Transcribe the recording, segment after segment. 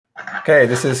Okay,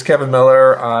 this is Kevin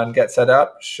Miller on Get Set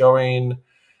Up, showing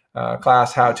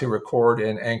class how to record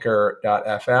in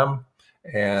Anchor.fm,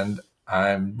 and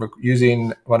I'm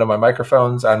using one of my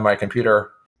microphones on my computer.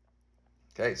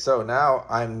 Okay, so now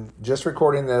I'm just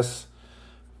recording this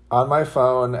on my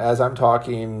phone as I'm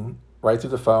talking right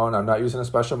through the phone. I'm not using a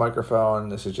special microphone.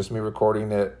 This is just me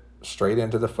recording it straight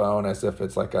into the phone as if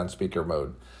it's like on speaker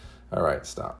mode. All right,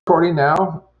 stop. Recording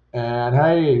now, and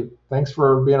hey, thanks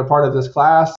for being a part of this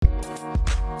class.